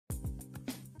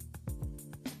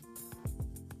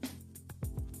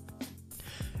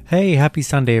Hey, happy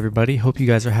Sunday, everybody. Hope you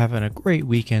guys are having a great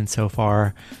weekend so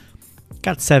far.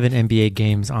 Got 7 NBA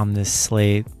games on this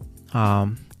slate.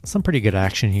 Some pretty good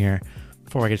action here.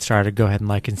 Before I get started, go ahead and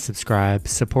like and subscribe,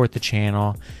 support the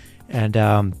channel, and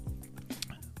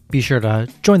be sure to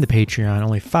join the Patreon,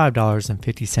 only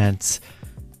 $5.50.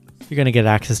 You're going to get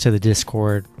access to the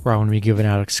Discord, where I'm going to be giving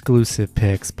out exclusive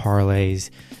picks, parlays,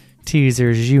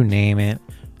 teasers, you name it,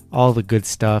 all the good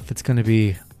stuff. It's going to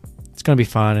be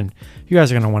fun, and you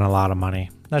guys are going to win a lot of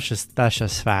money. That's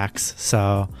just facts.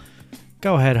 So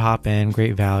go ahead, hop in,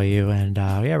 great value, and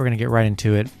we're going to get right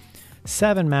into it.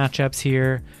 7 matchups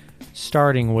here,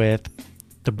 starting with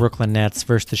the Brooklyn Nets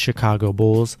versus the Chicago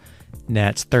Bulls.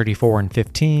 Nets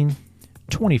 34-15,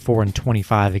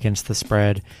 24-25 against the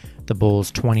spread. The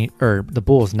Bulls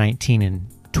 19-28,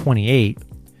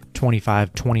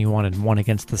 25-21-1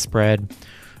 against the spread.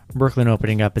 Brooklyn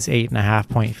opening up as 8.5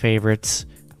 point favorites,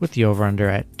 with the over-under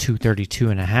at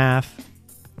 232.5.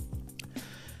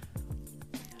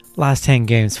 Last 10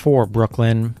 games for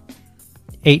Brooklyn,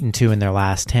 8-2 in their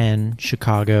last 10.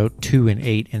 Chicago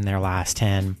 2-8 in their last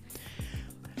 10.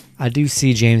 I do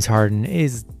see James Harden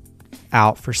is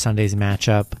out for Sunday's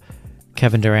matchup.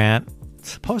 Kevin Durant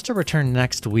supposed to return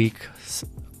next week,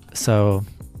 so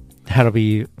that'll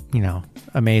be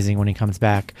amazing when he comes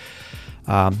back.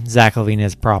 Zach LaVine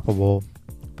is probable.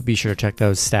 Be sure to check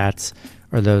those stats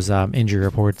or those injury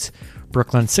reports.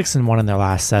 Brooklyn 6-1 in their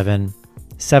last 7,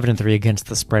 7-3 against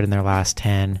the spread in their last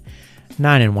 10,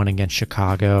 9-1 against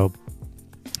Chicago.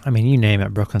 I mean, you name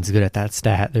it, Brooklyn's good at that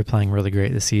stat. They're playing really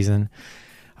great this season.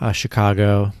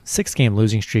 Chicago 6-game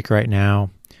losing streak right now,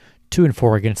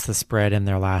 2-4 against the spread in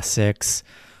their last 6.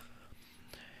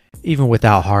 Even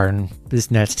without Harden,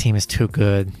 this Nets team is too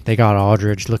good. They got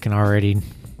Aldridge looking already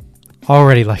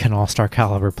like an all-star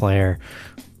caliber player.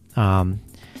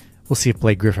 We'll see if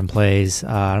Blake Griffin plays.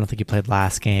 I don't think he played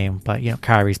last game, but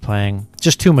Kyrie's playing.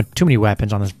 Just too many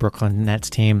weapons on this Brooklyn Nets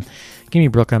team. Give me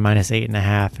Brooklyn minus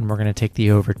 8.5, and we're going to take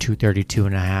the over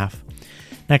 232.5.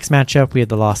 Next matchup, we have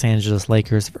the Los Angeles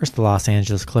Lakers versus the Los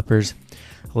Angeles Clippers.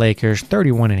 Lakers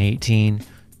 31-18,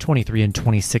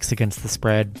 23-26 against the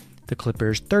spread. The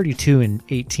Clippers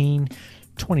 32-18,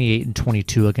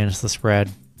 28-22 against the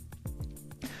spread.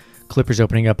 Clippers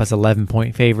opening up as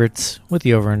 11-point favorites, with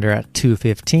the over-under at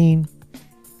 215.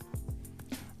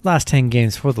 Last 10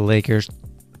 games for the Lakers,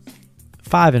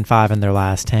 5-5 in their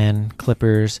last 10.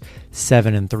 Clippers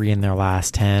 7-3 in their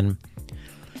last 10.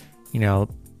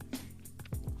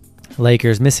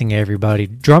 Lakers missing everybody.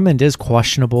 Drummond is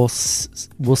questionable.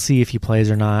 We'll see if he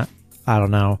plays or not. I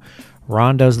don't know.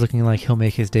 Rondo's looking like he'll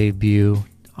make his debut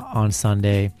on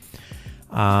Sunday.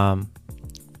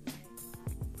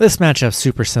 This matchup's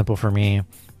super simple for me.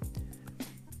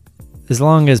 As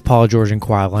long as Paul George and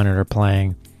Kawhi Leonard are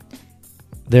playing,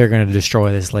 they're going to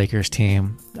destroy this Lakers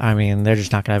team. I mean, they're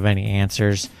just not going to have any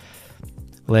answers.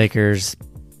 Lakers,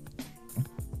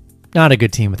 not a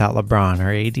good team without LeBron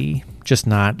or AD. Just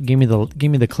not. Give me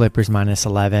the Clippers minus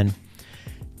 11.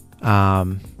 We're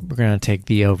going to take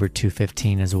the over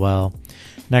 215 as well.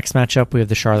 Next matchup, we have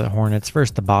the Charlotte Hornets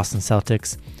versus the Boston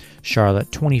Celtics. Charlotte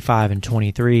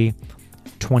 25-23.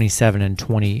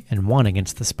 27-20-1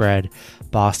 against the spread.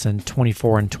 Boston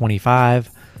 24-25,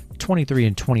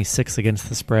 23-26 against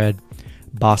the spread.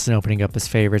 Boston opening up as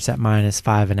favorites at minus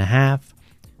 5.5,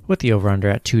 with the over/under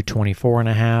at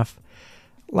 224.5.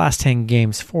 Last 10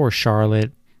 games for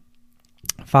Charlotte,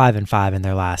 5-5 in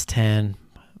their last 10.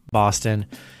 Boston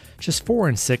just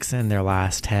 4-6 in their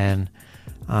last 10.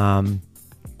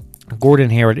 Gordon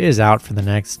Hayward is out for the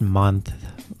next month.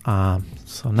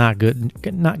 So not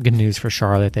good news for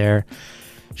Charlotte there.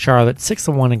 Charlotte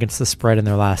 6-1 against the spread in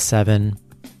their last 7,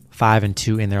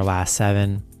 5-2 in their last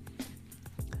 7.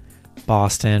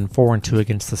 Boston 4-2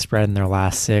 against the spread in their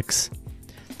last 6.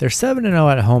 They're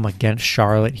 7-0 at home against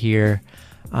Charlotte here.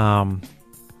 Boston's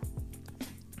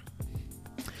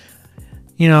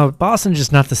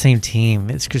just not the same team.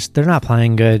 It's just they're not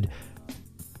playing good.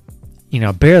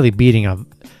 Barely beating a.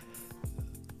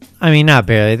 Not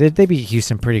barely. They beat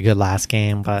Houston pretty good last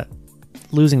game, but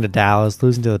losing to Dallas,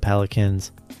 losing to the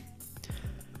Pelicans.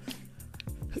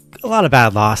 A lot of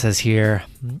bad losses here.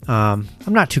 I'm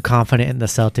not too confident in the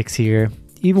Celtics here.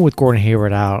 Even with Gordon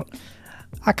Hayward out,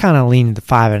 I kind of lean to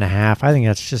 5.5. I think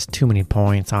that's just too many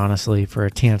points, honestly, for a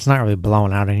team that's not really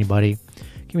blowing out anybody.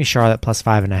 Give me Charlotte plus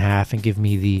 5.5 and give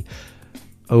me the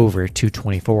over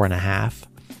 224.5.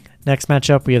 Next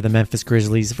matchup, we have the Memphis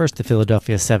Grizzlies versus the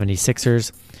Philadelphia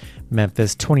 76ers.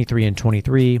 Memphis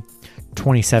 23-23,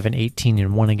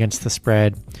 27-18-1 against the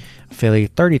spread. Philly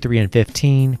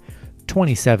 33-15,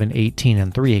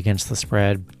 27-18-3 against the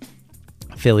spread.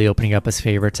 Philly opening up as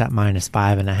favorites at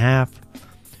 -5.5,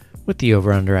 with the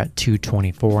over-under at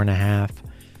 224.5.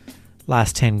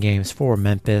 Last 10 games for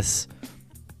Memphis,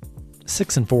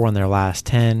 6-4 in their last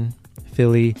 10.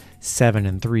 Philly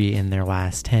 7-3 in their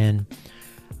last 10.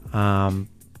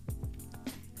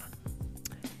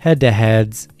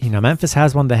 Head-to-heads, Memphis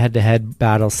has won the head-to-head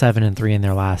battle 7-3 in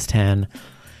their last 10.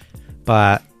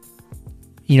 But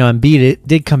Embiid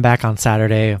did come back on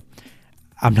Saturday.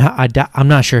 I'm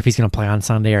not sure if he's going to play on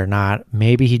Sunday or not.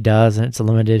 Maybe he does, and it's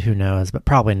limited. Who knows? But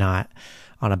probably not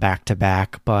on a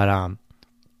back-to-back. But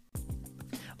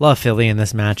love Philly in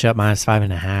this matchup,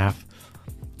 -5.5.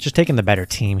 Just taking the better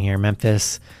team here.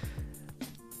 Memphis,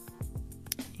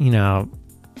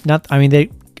 they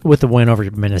with the win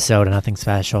over Minnesota, nothing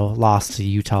special. Lost to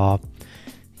Utah.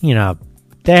 They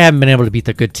haven't been able to beat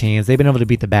the good teams. They've been able to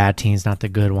beat the bad teams, not the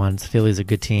good ones. Philly's a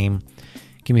good team.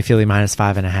 Give me Philly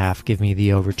 -5.5. Give me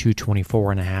the over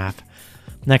 224.5.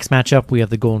 Next matchup, we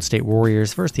have the Golden State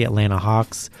Warriors versus the Atlanta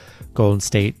Hawks. Golden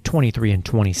State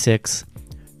 23-26,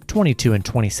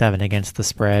 22-27 against the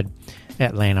spread.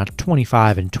 Atlanta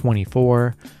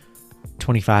 25-24,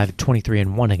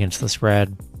 25-23-1 against the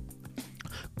spread.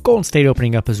 Golden State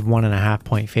opening up as 1.5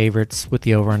 point favorites with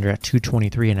the over/under at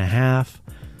 223.5.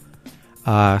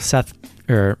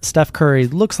 Steph Curry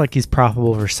looks like he's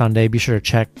probable for Sunday. Be sure to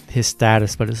check his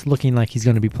status, but it's looking like he's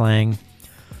going to be playing.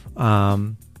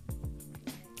 Golden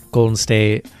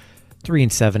State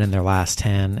 3-7 in their last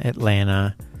 10.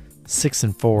 Atlanta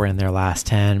 6-4 in their last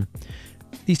 10.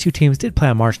 These two teams did play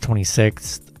on March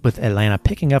 26th, with Atlanta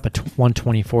picking up a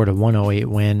 124-108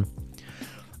 win.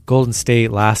 Golden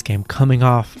State last game coming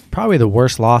off probably the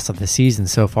worst loss of the season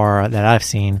so far that I've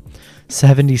seen,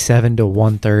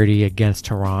 77-130 against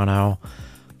Toronto.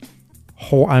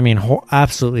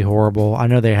 Absolutely horrible. I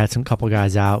know they had some couple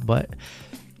guys out, but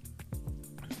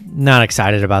not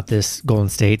excited about this Golden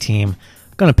State team.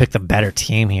 Going to pick the better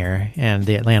team here, and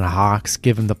the Atlanta Hawks.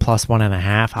 Give them the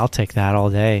 +1.5. I'll take that all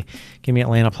day. Give me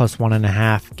Atlanta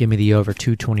 +1.5. Give me the over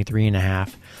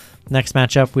 223.5. Next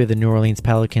matchup, we have the New Orleans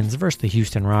Pelicans versus the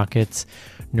Houston Rockets.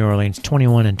 New Orleans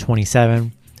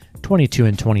 21-27,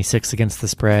 22-26 against the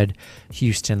spread.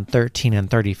 Houston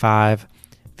 13-35,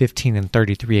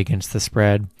 15-33 against the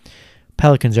spread.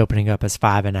 Pelicans opening up as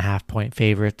 5.5 point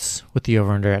favorites with the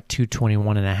over/under at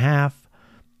 221.5.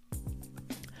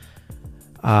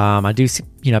 I do see,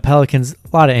 Pelicans,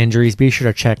 a lot of injuries. Be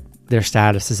sure to check their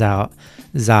statuses out.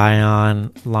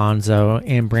 Zion, Lonzo,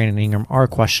 and Brandon Ingram are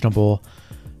questionable,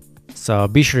 so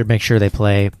be sure to make sure they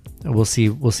play. We'll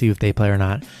see if they play or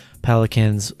not.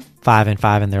 Pelicans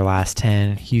 5-5 in their last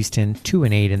 10. Houston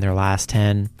 2-8 in their last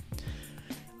 10.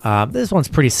 This one's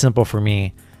pretty simple for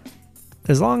me.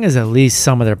 As long as at least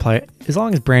some of their play, as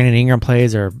long as Brandon Ingram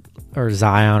plays or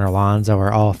Zion or Lonzo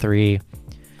or all three,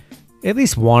 at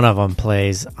least one of them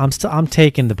plays, I'm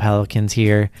taking the Pelicans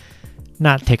here.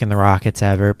 Not taking the Rockets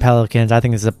ever. Pelicans, I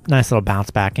think this is a nice little bounce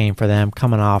back game for them,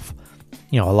 coming off,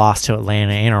 a loss to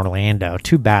Atlanta and Orlando.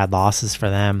 Two bad losses for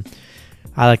them.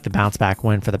 I like the bounce back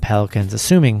win for the Pelicans,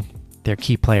 assuming their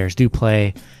key players do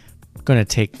play. I'm going to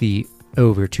take the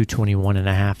over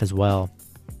 221.5 as well.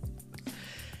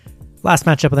 Last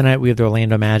matchup of the night, we have the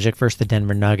Orlando Magic versus the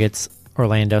Denver Nuggets.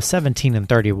 Orlando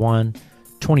 17-31,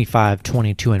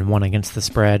 25-22-1 against the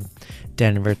spread.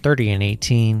 Denver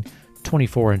 30-18,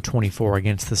 24-24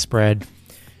 against the spread.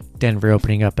 Denver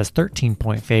opening up as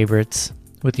 13-point favorites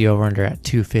with the over/under at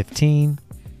 215.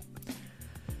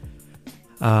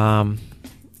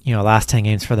 Last 10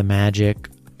 games for the Magic,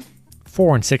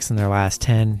 4-6 in their last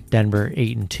 10. Denver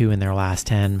 8-2 in their last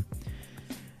 10.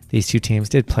 These two teams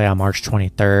did play on March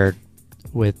 23rd,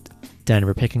 with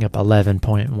Denver picking up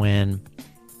 11-point win.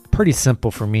 Pretty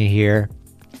simple for me here.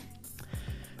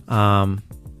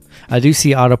 I do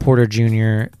see Otto Porter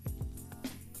Jr.,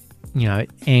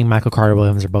 and Michael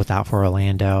Carter-Williams are both out for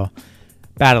Orlando,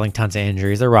 battling tons of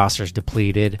injuries. Their roster's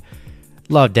depleted.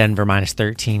 Love Denver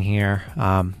 -13 here.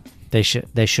 They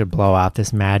should blow out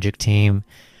this Magic team,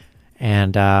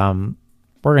 and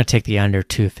we're gonna take the under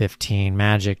 215.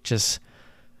 Magic, just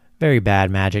very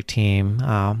bad Magic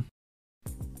team.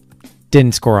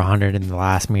 Didn't score 100 in the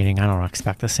last meeting. I don't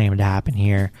expect the same to happen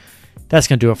here. That's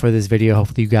going to do it for this video.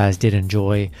 Hopefully you guys did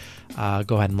enjoy.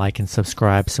 Go ahead and like and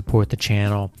subscribe. Support the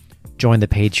channel. Join the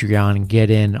Patreon and get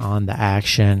in on the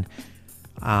action.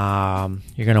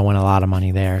 You're going to win a lot of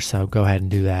money there. So go ahead and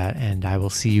do that. And I will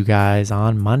see you guys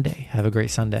on Monday. Have a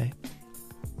great Sunday.